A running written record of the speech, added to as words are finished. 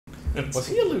Was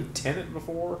he a lieutenant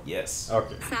before? Yes.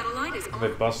 Okay. Satellite is They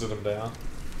on. busted him down.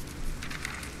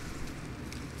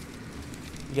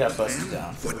 You got busted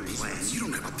down. What plan? You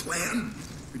don't have a plan.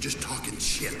 You're just talking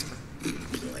shit.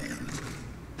 Plan.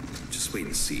 Just wait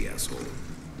and see, asshole.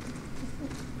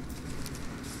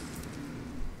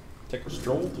 Take a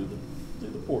stroll through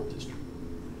the port district.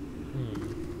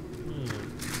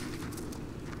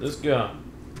 This gun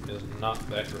is not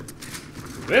that great.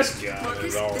 This gun Marcus,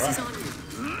 is this is alright. on you.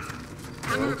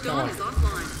 Hammer of Dawn is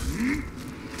offline.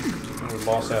 We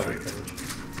lost that one.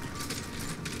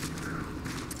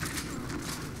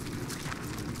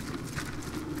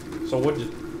 So what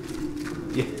did...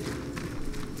 Yeah.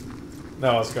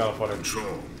 No, it's kind of funny.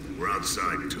 Control. We're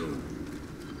outside too.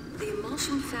 The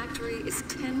emulsion factory is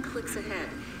 10 clicks ahead.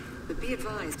 But be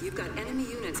advised, you've got enemy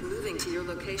units moving to your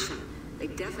location. They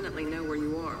definitely know where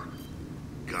you are.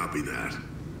 Copy that.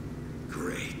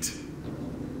 Great.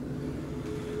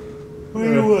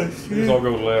 Let's all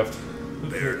go left.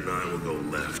 Baird and I will go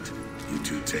left. You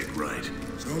two take right.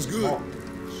 Sounds good.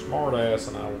 Smart ass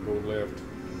and I will go left.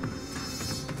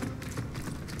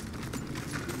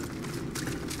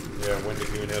 Yeah, Wendy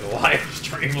Goon had a live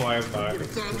stream last night. I'm gonna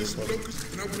find these locals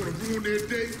and I wanna ruin their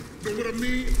day. Know what I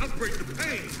mean? I break the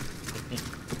pain.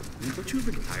 But you've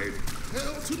been tired.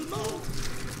 Hell to the no.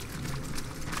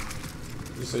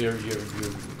 You say you're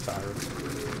tired.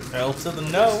 L to the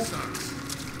no. Sucks.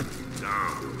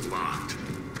 Down, locked.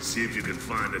 See if you can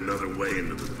find another way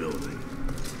into the building.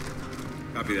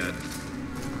 Copy that.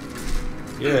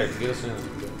 Yeah, get us in.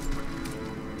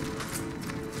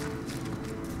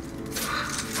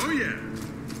 Oh yeah.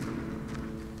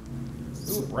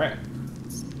 Ooh, rat.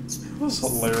 That was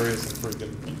hilarious and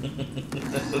freaking.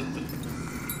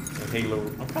 And Halo.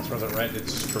 I'm not surprised that rat didn't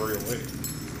scurry away.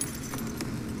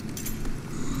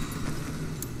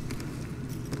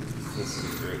 This is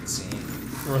a great scene.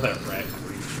 Remember that rat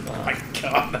creature? Oh my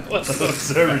god, that was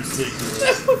so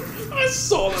ridiculous. I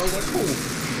saw that, I was like, oh.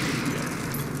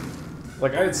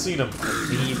 Like, I had seen a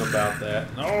meme about that.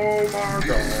 Oh my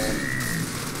god.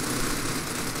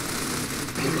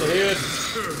 In the head.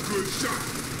 Good shot.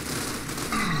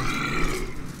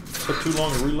 Took too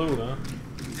long to reload, huh?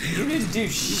 You didn't do You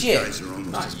shit. guys are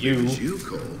almost Not as you. big as you,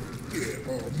 Cole. Yeah,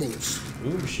 almost.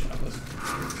 Boom shot. Let's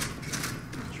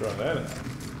try that out.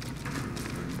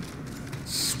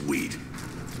 Sweet.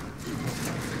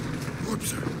 Whoops,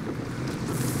 sir.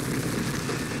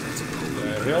 That's a The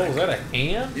cold. hell, was that a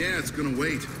hand? Yeah, it's gonna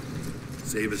wait.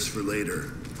 Save us for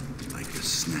later. Like a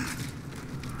snack.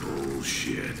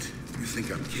 Bullshit. You think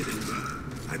I'm kidding?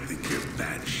 I think you're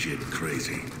bad shit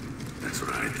crazy. That's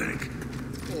what I think.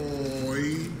 Oh,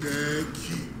 ain't that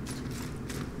cute?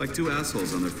 Like two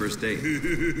assholes on their first date. There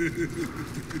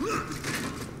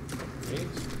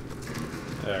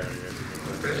we go.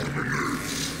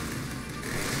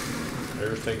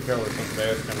 There's taking care of something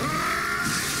bad's coming.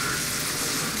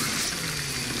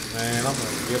 Man, I'm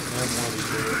gonna get them one of these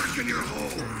dudes. Back in your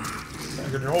hole.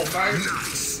 Back in your hole, fire.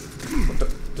 Nice. What the?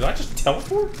 Did I just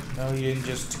teleport? No, you didn't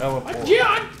just teleport.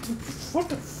 What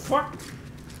the fuck?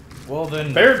 Well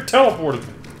then. Bear teleported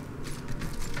me.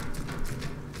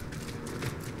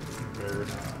 Very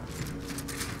nice.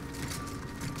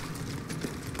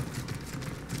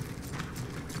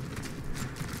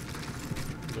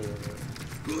 There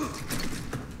we go.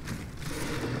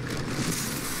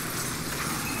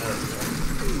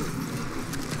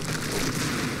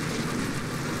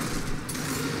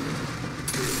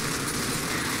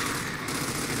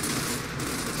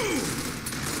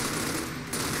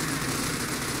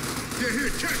 Yeah, here,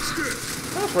 catch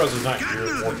this. I'm surprised there's not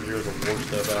more years of war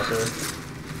stuff out there.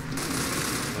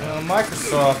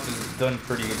 Microsoft has done a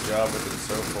pretty good job with it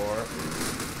so far.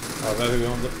 Oh, is that who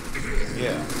owns it?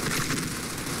 Yeah.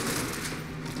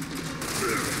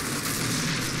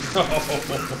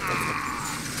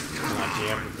 And I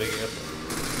jammed the big hip.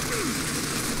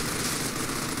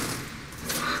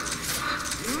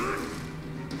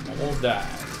 Almost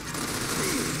died.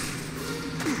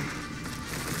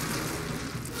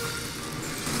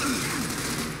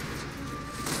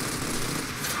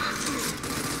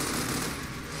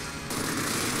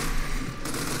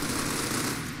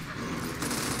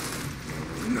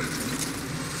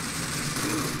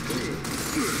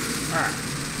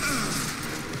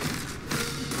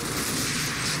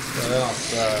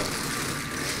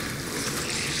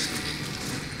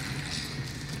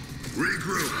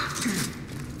 Regroup.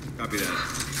 Copy that.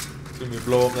 See me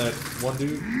blow up that one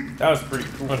dude? That was pretty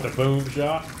cool. With the boom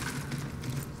shot.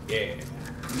 Yeah.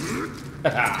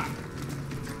 Haha.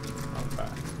 Okay.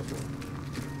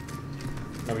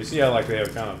 Now you see how like they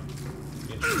have kind of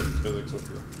interesting physics with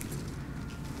your.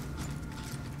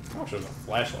 wish there was a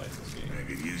flashlight in this game. I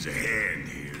could use a hand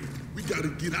here. We gotta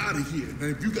get out of here. And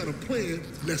if you got a plan,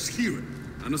 let's hear it.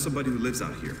 I know somebody who lives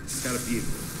out here. It's got a vehicle.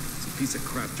 It's a piece of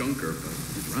crap junker, but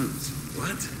it runs.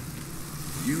 What?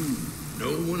 You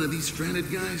know one of these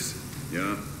stranded guys?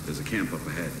 Yeah, there's a camp up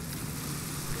ahead.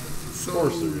 So,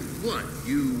 course there is. what?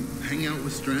 You hang out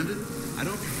with stranded? I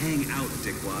don't hang out,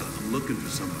 dickwad. I'm looking for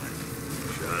somebody.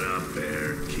 Shut up,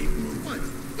 Bear. Keep moving. What?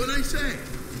 What'd I say?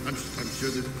 I'm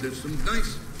sure there's some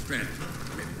nice stranded.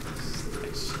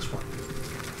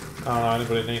 I don't know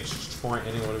anybody named Point,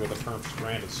 anybody with the term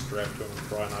stranded strapped to him is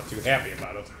probably not too happy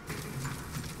about it.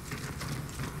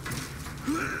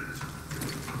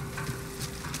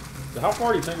 So how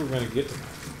far do you think we're going to get tonight?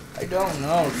 I don't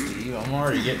know, Steve. I'm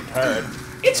already getting tired.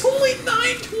 It's only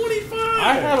 9:25!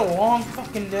 I had a long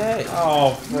fucking day.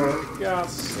 Oh, for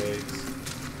God's sakes.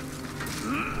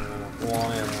 Go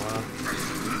on in, huh?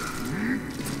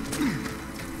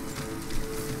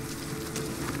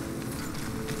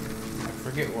 I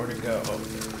forget where to go. Oh,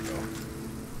 there we go.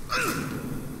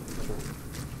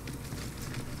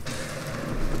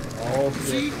 Oh,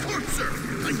 See, shit. Corpser!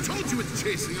 I told you it's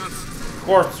chasing us.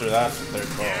 Corpser, that's what they're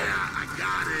called. Yeah, I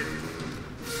got it.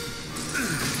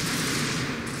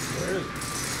 Where is it?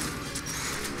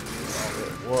 Oh,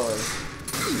 it was.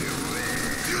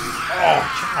 Oh,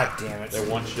 god damn it. They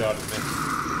one-shotted me.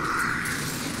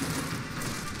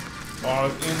 Oh, I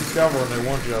was in cover and they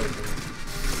one-shotted me.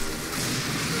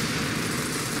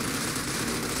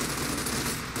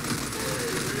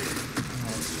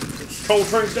 Cold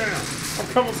train's down. I'm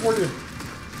coming for you.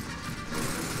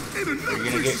 Ain't enough You're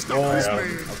gonna place get to stop this going.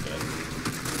 man. Okay.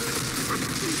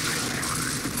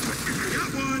 Got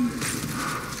one.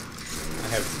 I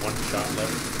have one shot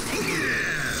left. Oh,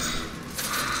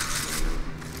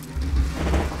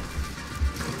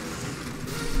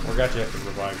 yeah. Or got you have to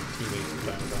revive your teammates from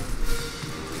time to time.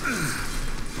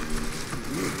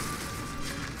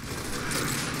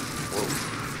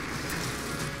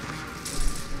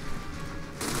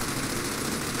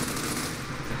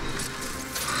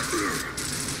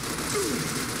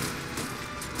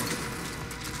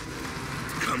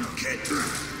 Come get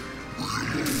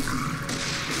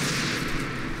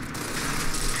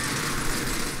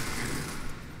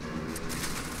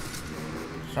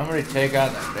Somebody take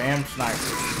out that damn sniper.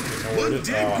 You know where one it is?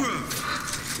 dead Oh, grub.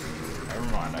 Never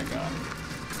mind, I got him.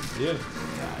 yeah.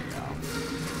 Yeah, I got him.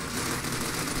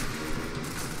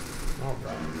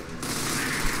 Alright.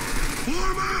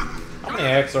 Form up! How many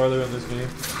hacks are there in this game?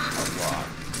 A lot.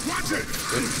 Watch it!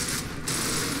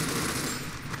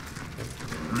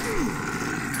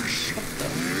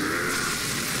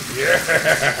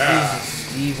 Yeah!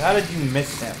 Steve, how did you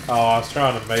miss him? Oh, I was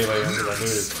trying to melee him because I knew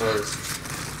he was close.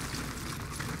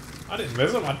 I didn't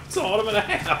miss him, I sawed him in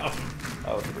half.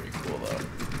 That was pretty cool, though.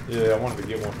 Yeah, I wanted to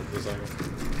get one from this angle.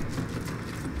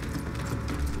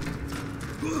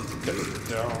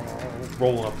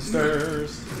 Rolling up the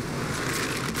stairs.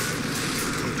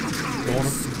 Going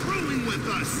up, Rolling with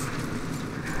us.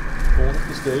 going up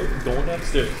the stairs, going down the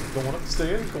stairs, going up the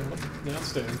stairs, going up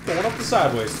downstairs, going up the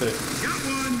sideways stairs. Got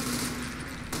one.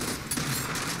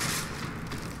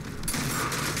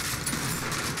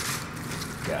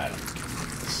 Got him.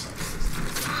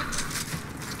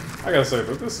 I gotta say,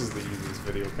 but this is the easiest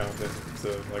video content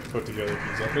to like put together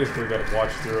because I basically got to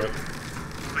watch through it,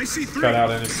 I see three. cut out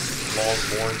any long,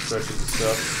 boring stretches of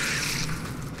stuff,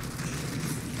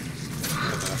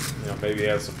 and you know, maybe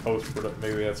add some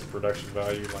maybe add some production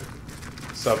value like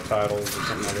subtitles or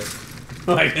something like that.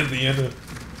 Like at the end of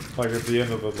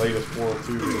the latest World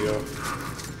 2 video.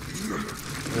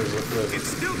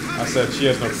 I said she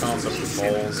has no concept of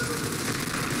balls.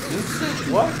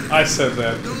 What? I said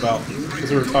that about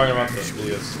because we were talking about the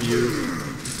spews.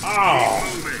 Oh,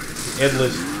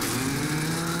 edgeless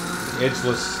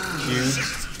cubes.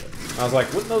 I was like,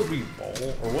 wouldn't those be ball?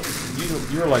 Or what?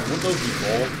 You were like, wouldn't those be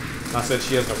ball? And I said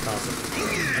she has no concept of ball,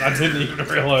 and I didn't even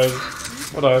realize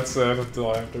what I had said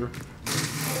until after.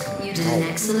 You did an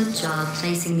excellent job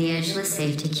placing the edgeless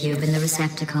safety cube in the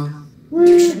receptacle.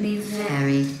 You should be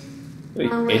very...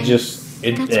 Oh, wait.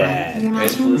 That's right, you're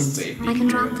not human. I can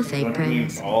drop the fake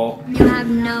praise. You have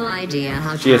no idea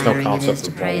how She has no tiring it is concept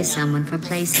to of praise balls. someone for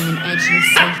placing an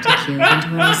edgeless safety cube into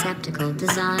a receptacle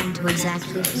designed to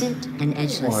exactly fit an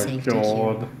edgeless safety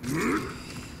cube.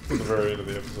 At the very end of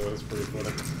the episode, it's pretty funny.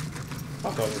 I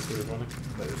thought it was pretty funny.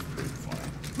 That was pretty funny.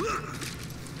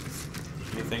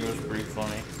 You think it was pretty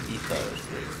funny? He thought it was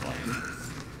pretty funny.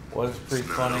 Was it pretty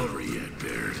funny? Over yet,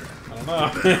 Baird. I don't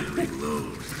know.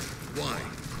 Reload. Why?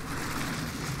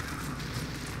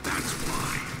 That's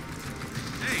why.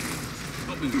 Hey,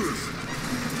 help me with this.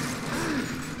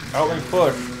 Help me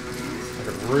push. I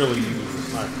could really use a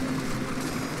sniper.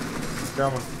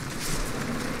 coming.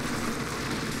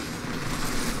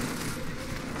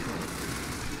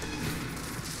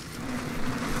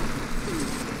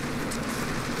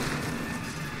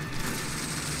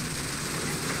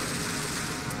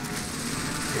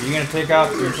 Are you gonna take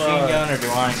out the machine gun or do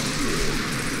I?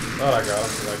 Thought I got him.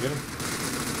 Did I get him?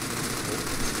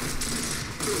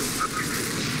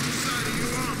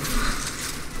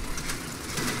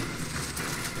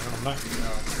 I'm not.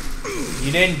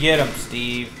 You didn't get him,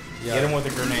 Steve. Yeah. Get him with a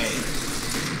grenade.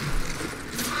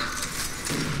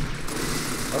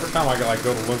 Every time I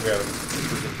go to look at him,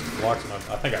 he blocks him. I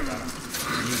think I got him.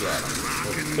 You got him.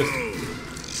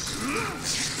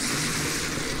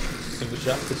 Single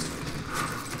shot pistol.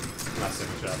 Not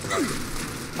single shot, but like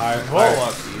high.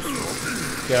 Roll-up's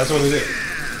useful. Yeah, that's what it is.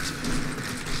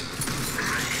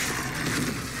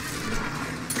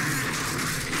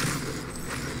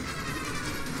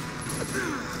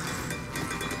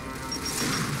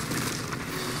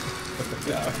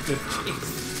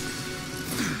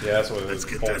 Yeah, that's what it is. Let's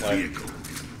get that vehicle.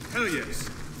 Hell yes.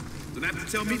 Don't have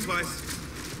to tell me twice.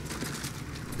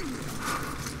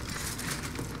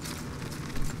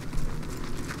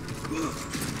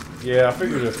 Yeah, I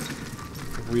figured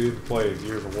if we didn't play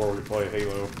Gears of War, we'd play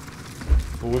Halo.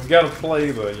 But we've got to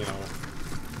play the, you know,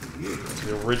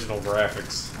 the original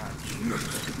graphics.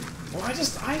 Well,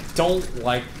 I don't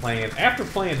like playing, after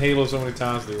playing Halo so many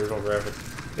times, the original graphics,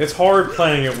 it's hard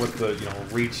playing it with the, you know,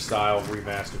 Reach style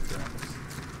remastered graphics.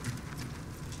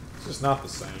 It's just not the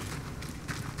same.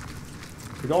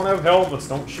 If we don't have helmets,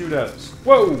 don't shoot at us.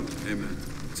 Whoa! Hey man,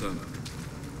 what's up?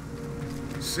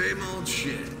 Same old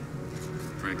shit.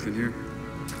 Franklin here?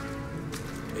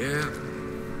 Yeah,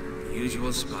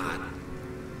 usual spot.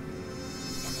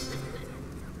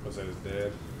 Was that his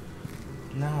dad?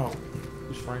 No.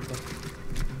 Who's Franklin?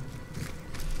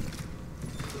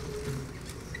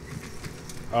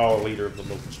 Oh, leader of the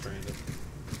local stranded.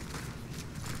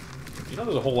 You know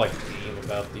there's a whole, like, game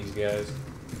about these guys?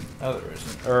 No, there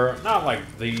isn't. Or, not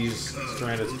like these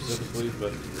stranded specifically,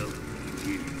 but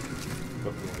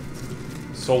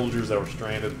soldiers that were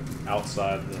stranded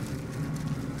outside the...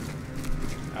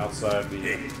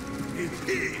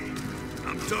 Hey,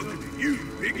 I'm talking to you,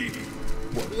 Piggy.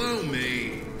 What? Hello,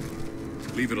 me.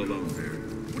 Leave it alone there.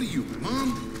 What are you, Mom?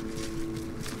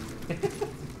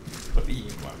 What are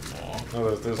you, my mom?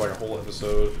 No, there's like a whole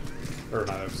episode, or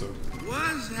not episode.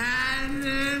 What's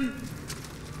happening?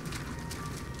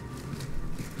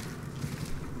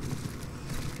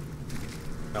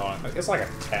 No, it's like I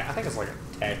think it's like a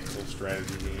tactical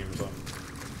strategy game or something.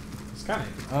 It's kind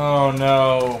of. Oh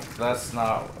no, that's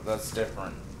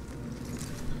different.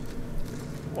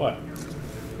 What?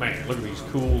 Man, look at these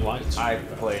cool lights. I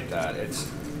played that. It's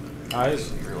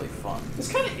really fun. It's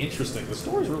kind of interesting. The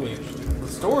story's really interesting. The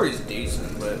story's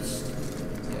decent, but it's,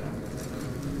 yeah.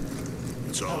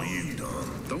 It's all you, Don.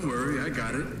 Don't worry, I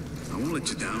got it. I won't let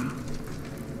you down.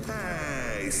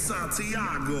 Hey,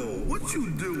 Santiago, what you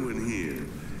doing here?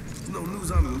 No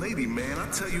news on the lady, man. I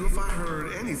tell you if I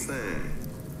heard anything.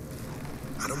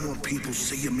 I don't want people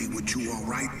seeing me with you, all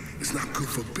right? It's not good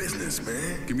for business,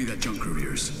 man. Give me that junk of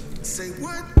yours. Say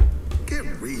what? Get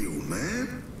real,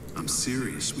 man. I'm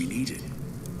serious. We need it.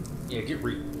 Yeah, get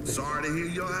real. Sorry to hear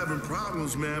y'all having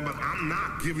problems, man, but I'm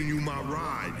not giving you my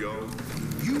ride, yo.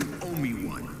 You owe me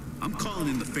one. I'm calling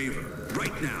in the favor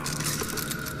right now.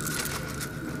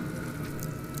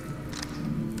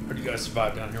 How do you guys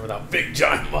survive down here without big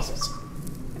giant muscles?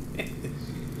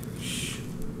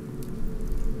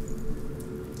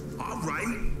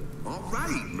 All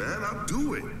right, man, I'll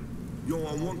do it. Yo,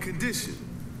 on one condition.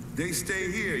 They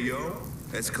stay here, yo,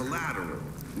 as collateral.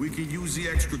 We can use the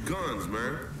extra guns,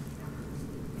 man.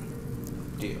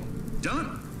 Deal.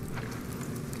 Done.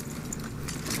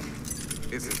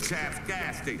 It's a Chap's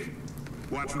gas station.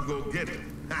 Watch who go get it.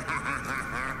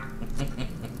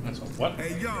 So what?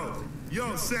 Hey,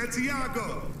 yo,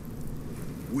 Santiago.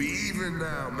 We even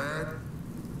now, man.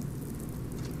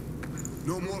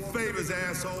 No more favors,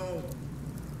 asshole.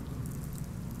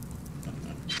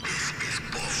 This is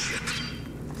bullshit.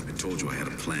 I told you I had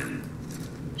a plan.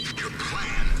 Your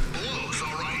plan blows,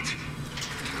 all right?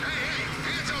 Hey,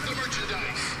 hands off the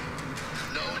merchandise.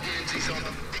 No hands on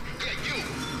the... Yeah, you.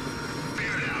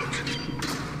 Bear it out.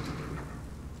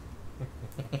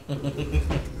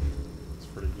 It's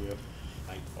pretty good.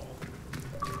 Nightfall.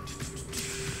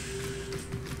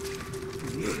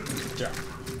 Yeah.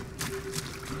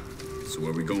 So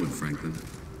where are we going, Franklin?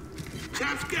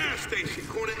 Chap's gas station,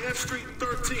 corner F Street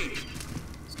 13.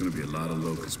 There's gonna be a lot of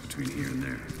locusts between here and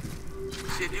there.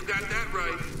 Shit, you got that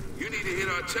right. You need to hit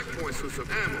our checkpoints with some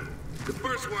ammo. The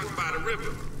first one's by the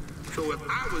river. So if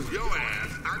I was your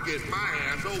ass, I'd get my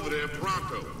ass over there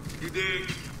pronto. You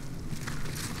dig?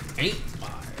 Ain't my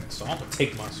ass. So I'm gonna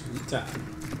take my sweet time.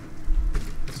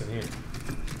 What's in here?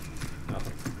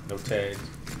 Nothing. No tags.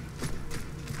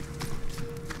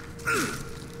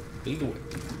 Either way.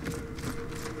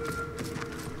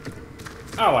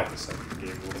 I like the second game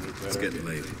a little bit better. It's getting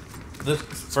late. This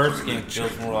first game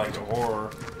feels more like a horror.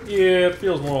 Yeah, it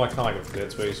feels more like kind of like a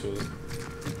Dead Space was.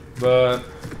 But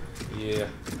yeah,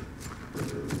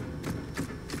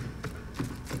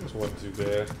 this wasn't too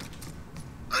bad.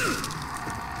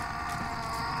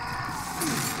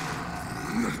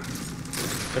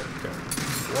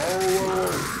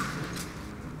 Whoa.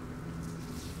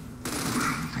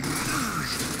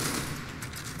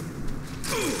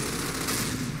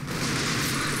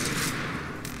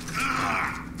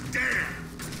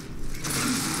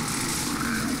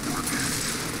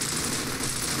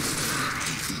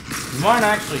 You mind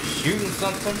actually shooting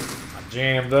something? I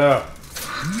jammed up.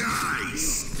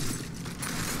 Nice.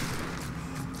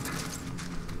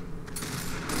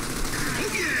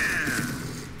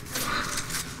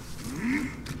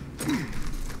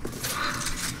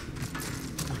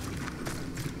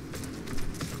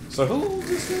 So who owns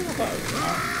this game?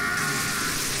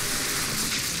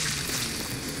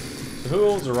 So who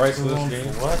owns the rights to this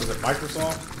game? What? Is it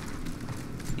Microsoft?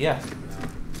 Yeah.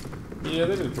 Yeah,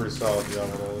 they did a pretty solid job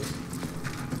with all this.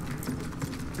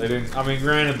 They didn't. I mean,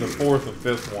 granted, the fourth and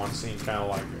fifth one seemed kind of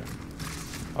like it.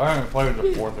 I haven't played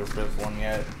the fourth or fifth one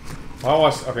yet. Well, I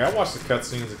watched the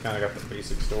cutscenes that kind of got the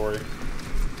basic story,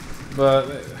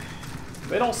 but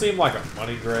they don't seem like a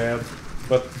money grab.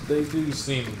 But they do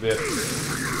seem a bit. And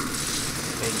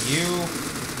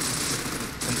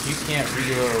since you can't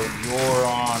reload, you're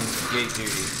on gate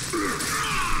duty.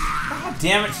 God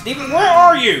damn it, Steven, where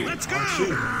are you? Let's go!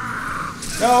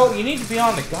 No, you need to be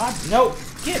on the no,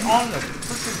 get on the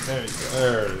freaking. There you go.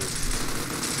 There it is.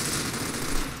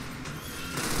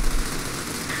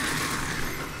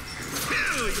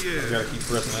 Hell You yeah! gotta keep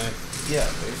pressing A. Yeah,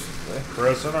 basically.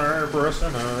 Pressing her,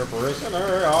 pressing her, pressing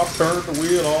her. I'll turn the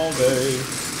wheel all day.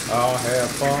 I'll have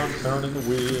fun turning the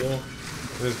wheel.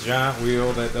 This giant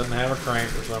wheel that doesn't have a crank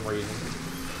for some reason.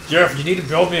 Jeff, you need to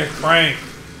build me a crank.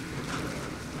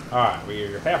 Alright,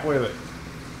 we're halfway there.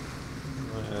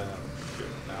 Oh, shit.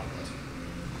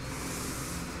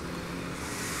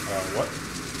 Now what?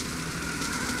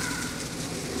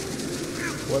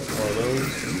 What are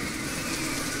those?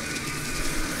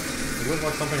 It looks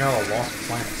like something out of Lost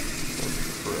Planet.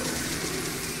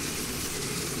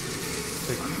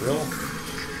 Take Kryll.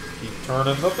 Keep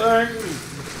turning the thing.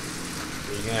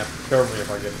 You're gonna have to cover me if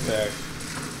I get attacked.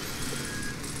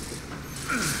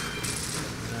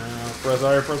 Press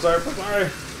R, press R, press R.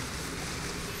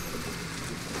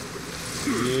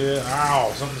 Yeah,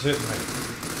 ow, something's hitting me.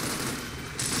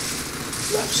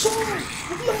 Left side!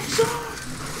 Left side!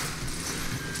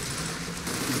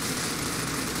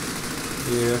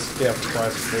 Yeah, that's Captain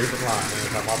Price's favorite line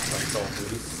anytime I'm playing Call of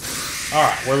Duty.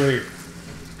 Alright, we're here.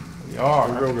 We are.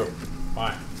 Go.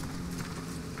 Fine.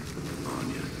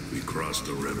 Anya, we crossed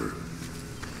the river.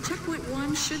 Checkpoint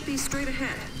 1 should be straight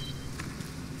ahead.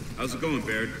 How's it going,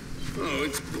 Baird? Oh,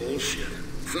 it's bullshit.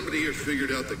 Somebody here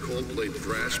figured out the Coldplay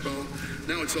thrash ball.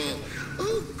 Now it's all,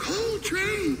 oh,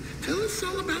 Coltrane, tell us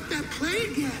all about that play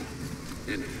again.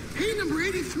 And, hey, number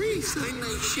 83, sign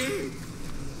my shit.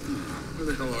 Where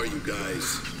the hell are you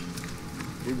guys?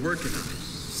 We're working on it.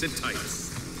 Sit tight.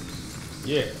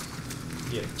 Yeah.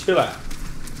 Yeah, chill out.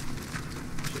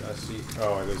 Should I see?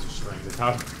 Oh, it is a string. The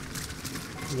top.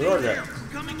 There we go.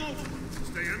 Coming over.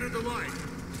 Stay under the light.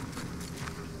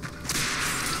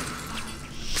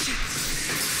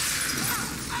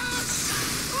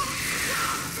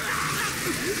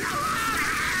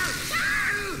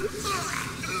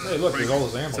 Hey, look, there's all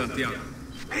this ammo. Santiago.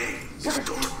 Hey, it's dark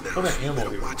now. What that ammo Better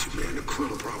do? watch it, man. The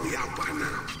Kryll are probably out by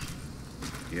now.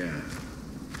 Yeah,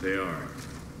 they are.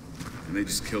 And they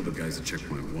just killed the guys at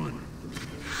checkpoint 1.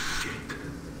 Shit.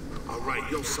 All right,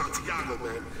 yo, Santiago,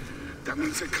 man. That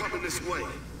means they're coming this way.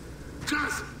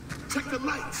 Johnson, check the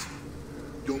lights.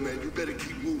 Yo, man, you better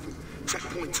keep moving.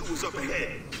 Checkpoint 2 is up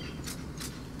ahead.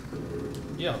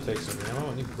 Yeah, I'll take some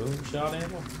ammo. Any boom shot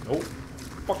ammo? Nope.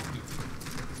 Fuck you.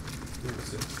 What's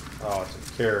this? Oh, it's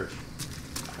a carriage.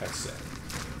 That's sad.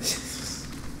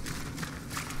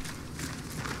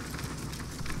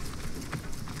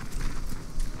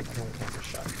 I don't want a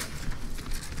shotgun.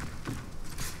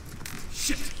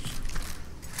 Shit.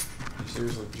 You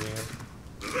seriously jammed?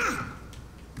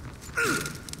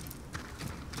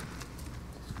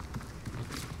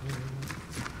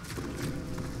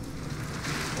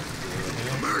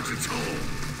 Emergence hole.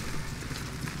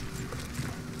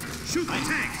 Shoot the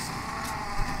tanks.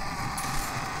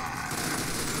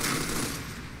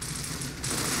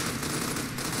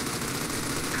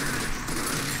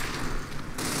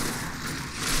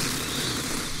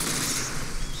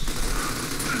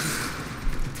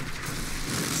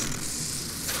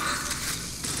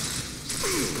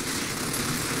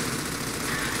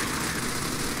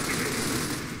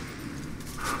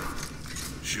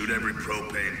 Shoot every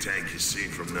propane tank you see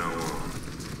from now on.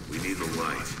 We need the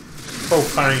light.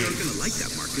 Propane. You're gonna like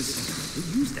that, Marcus.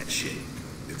 We'll use that shit.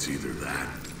 It's either that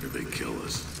or they kill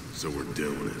us. So we're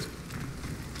doing it.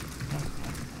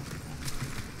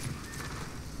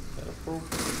 Oh,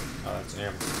 that's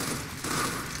ammo.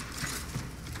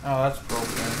 Oh, that's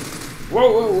propane.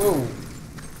 Whoa, whoa, whoa.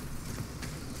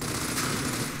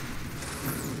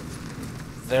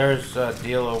 There's a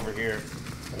deal over here.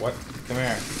 What? Come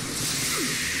here.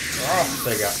 Oh,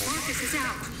 they got me. Marcus is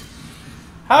out.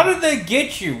 How did they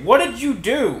get you? What did you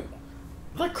do?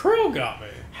 The Kryll got me.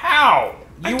 How?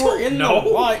 You were don't in know. the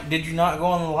light. Did you not go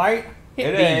on the light?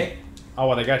 Hit Hit me. Oh,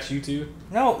 well, they got you too?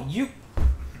 No, you.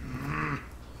 I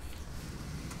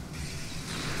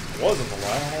was in the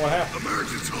light. I don't know what happened.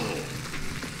 Emergence hole.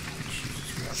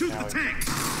 Shoot the tank.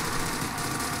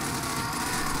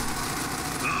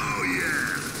 Oh, yeah.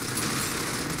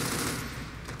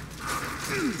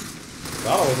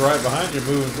 Thought I was right behind you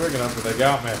moving quick enough, but they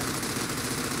got me.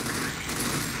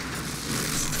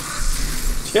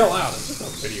 Chill out. It's just a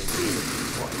video game.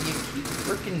 What? You keep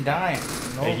freaking dying.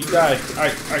 No. Hey, you died.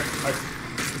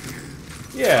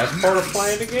 Yeah, it's part of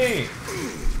playing the game.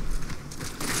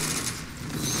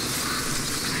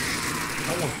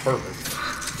 That one's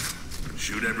perfect.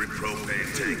 Shoot every propane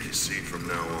tank you see from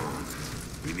now on.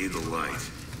 We need the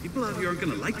light. People out here aren't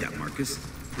gonna like that, Marcus.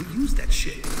 We'll use that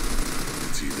shit.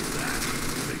 It's either that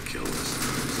or they kill us.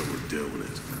 So we're doing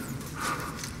it.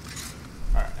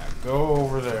 Alright, now go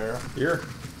over there. Here.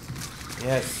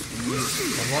 Yes.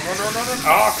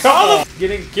 Oh, come on!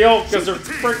 Getting killed because they're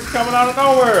freaking coming out of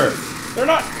nowhere. They're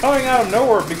not coming out of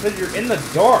nowhere because you're in the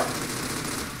dark.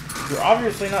 You're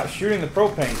obviously not shooting the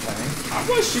propane tank. I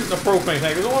was shooting the propane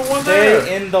tank. There's only one there.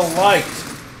 Stay in the light.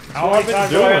 How what I've many been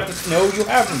times do I doing. have to? No, you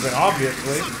haven't been,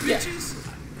 obviously. Yeah.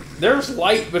 There's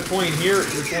light between here,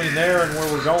 between there, and where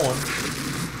we're going.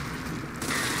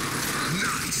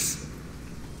 Nice.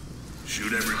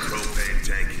 Shoot every propane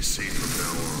tank you see from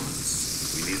now on.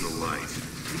 We need the light.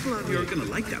 People out here aren't gonna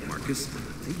like that, Marcus.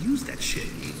 They use that shit.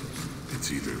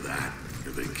 It's either that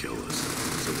or they kill us.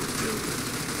 So we're doing it.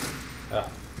 Ah.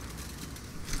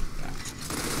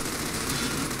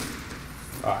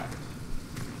 Alright.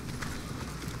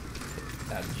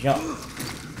 Now jump.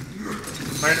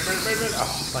 Wait.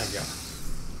 Oh, thank you.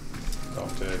 Oh,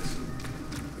 ticks.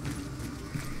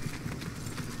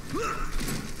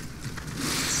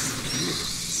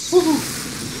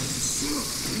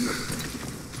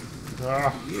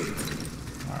 Ah.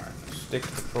 Alright, stick to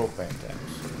the propane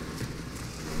tanks.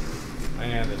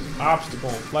 Man, there's an obstacle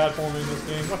and platform in this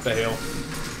game. What the hell?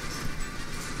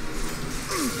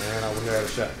 Man, I wish I had a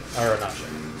shot. Or not shot.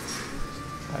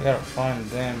 I gotta find the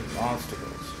damn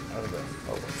obstacles. How do they?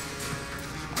 Oh, wait.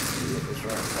 This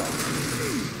right across.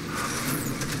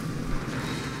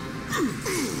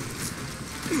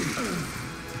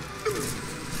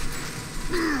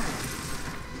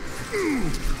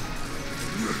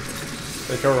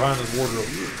 They cover behind this wardrobe.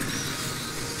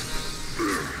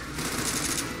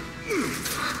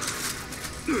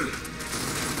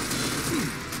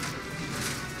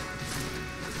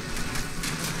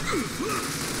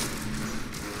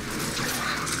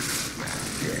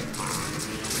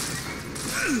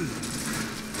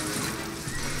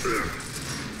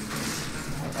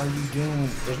 What are you doing?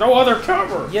 There's no other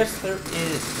cover. Yes, there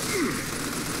is.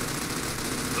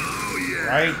 Oh, yeah.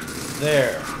 Right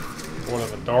there. What, in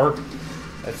the dark?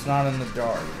 It's not in the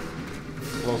dark.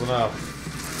 Close enough.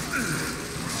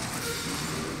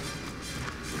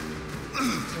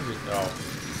 There we go.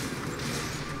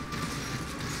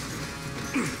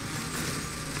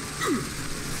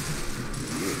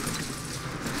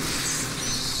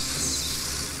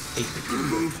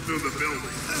 Move through the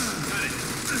building. Got it.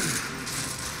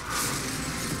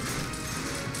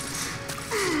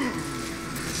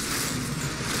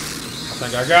 I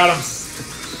think I got him.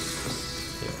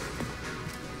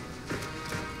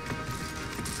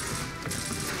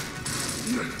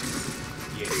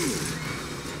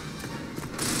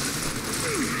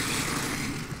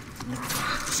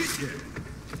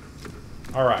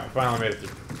 All right, finally made it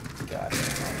through. God damn,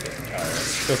 I'm getting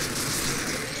tired.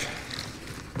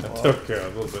 That took a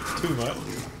little bit too much.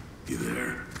 You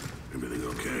there? Everything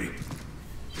okay?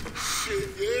 Shit,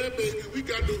 yeah, baby. We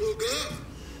got to hook up.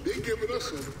 They giving us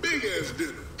some big ass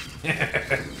dinner.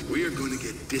 We are going to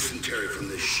get dysentery from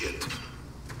this shit.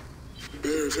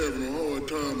 Bear's having a hard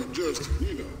time adjusting,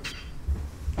 you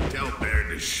know. Tell Bear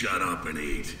to shut up and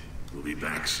eat. We'll be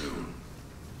back soon.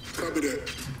 Copy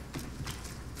that.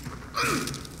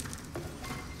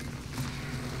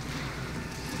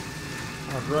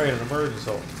 Oh, great, an emergency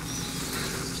hole.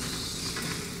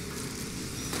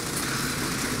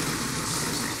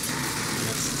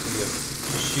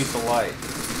 shoot the light.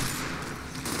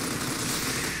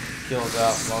 Kills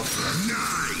out most of them.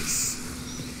 Nice.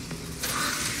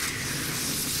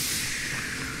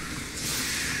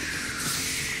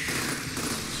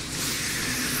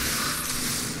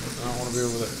 I don't want to be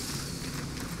over there.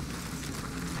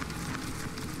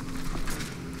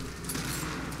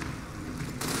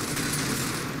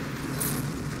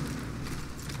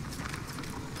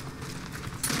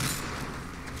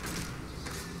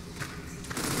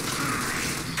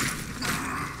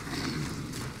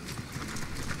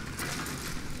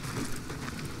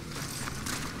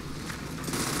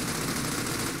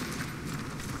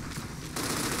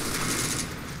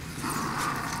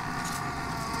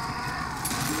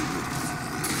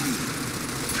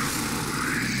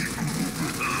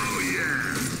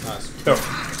 Go.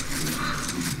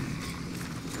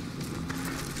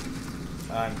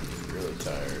 I'm really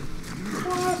tired.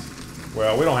 What?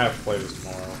 Well, we don't have to play this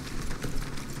tomorrow.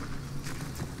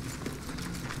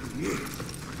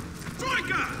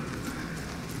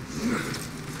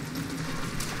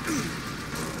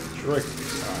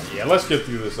 Yeah, let's get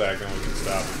through this act and we can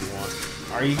stop if you want.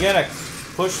 Are you gonna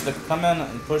come in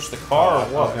and push the car or I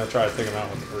was what? gonna try to take him out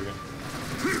with the friggin'.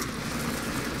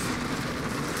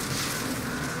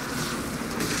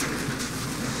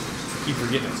 Keep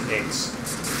forgetting it's X.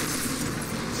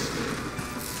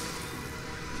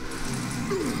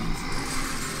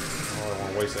 Oh, I don't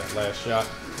want to waste that last shot.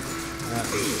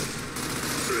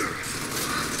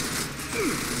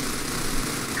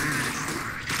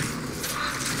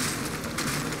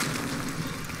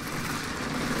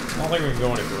 I don't think we can go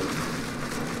any further.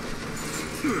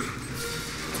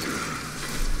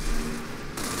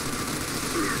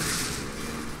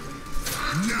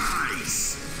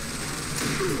 Nice.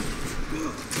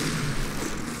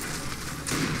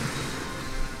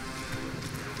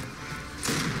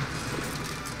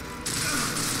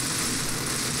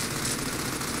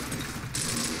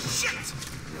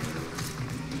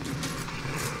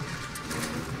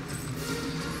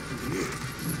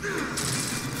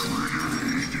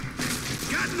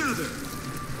 Got another.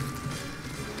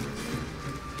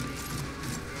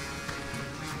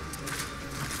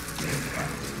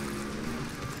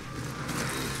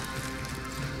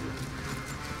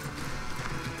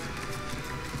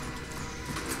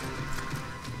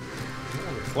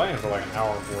 We've been playing for like an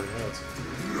hour and 40 minutes.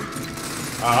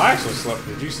 I actually slept.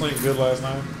 Did you sleep good last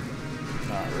night?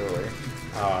 Not really.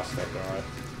 Oh, I slept alright.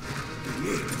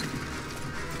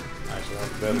 I actually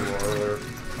went to bed a little earlier.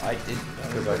 I did. I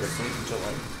Because was I could sleep until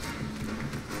like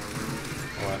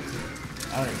What?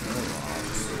 I don't even know how long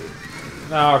to sleep.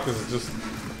 No, because it just.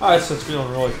 I was just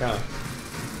feeling really kind of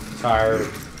tired.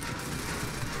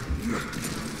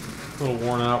 A little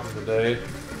worn out from the day.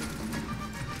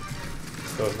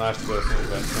 So it's nice to go to sleep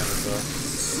about 10 or so.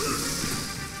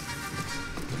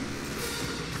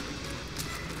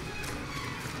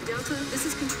 Delta, this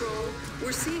is Control.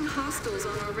 We're seeing hostiles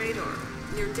on our radar,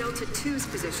 near Delta 2's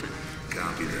position.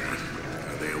 Copy that.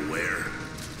 Are they aware?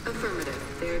 Affirmative.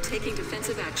 They are taking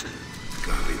defensive action.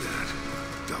 Copy that.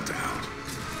 Delta out.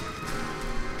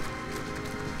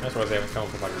 That's why they haven't come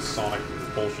from like a Sonic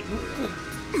bullshit.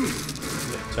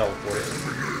 Yeah, teleport.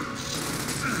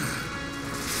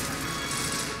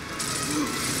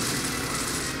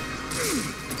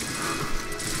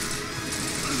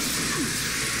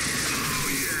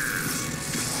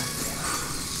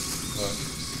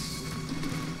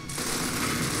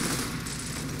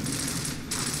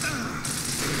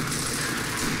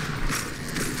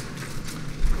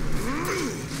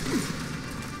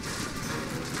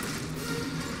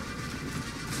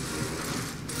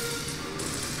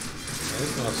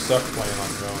 It's gonna suck playing on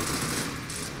your own.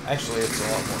 Actually, it's a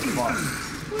lot more fun.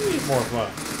 Way more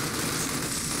fun.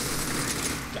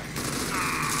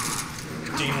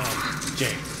 Damn,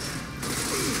 James.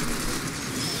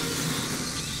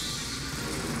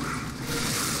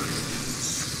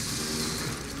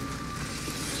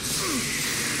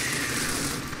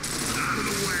 Out of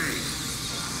the way.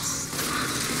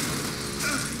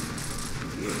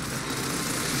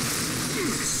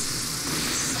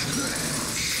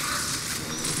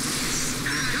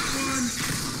 Got one.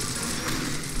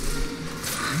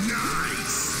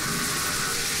 Nice.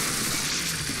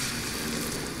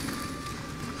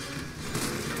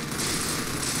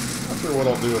 Not sure what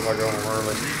I'll do if I go home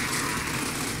early.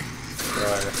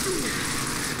 Try to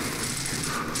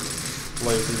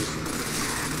play through some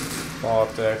fall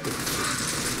tactics.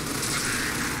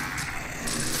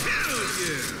 Hell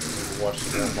yeah. Maybe watch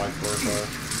some more Mike Burfire.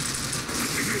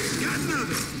 Got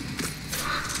another.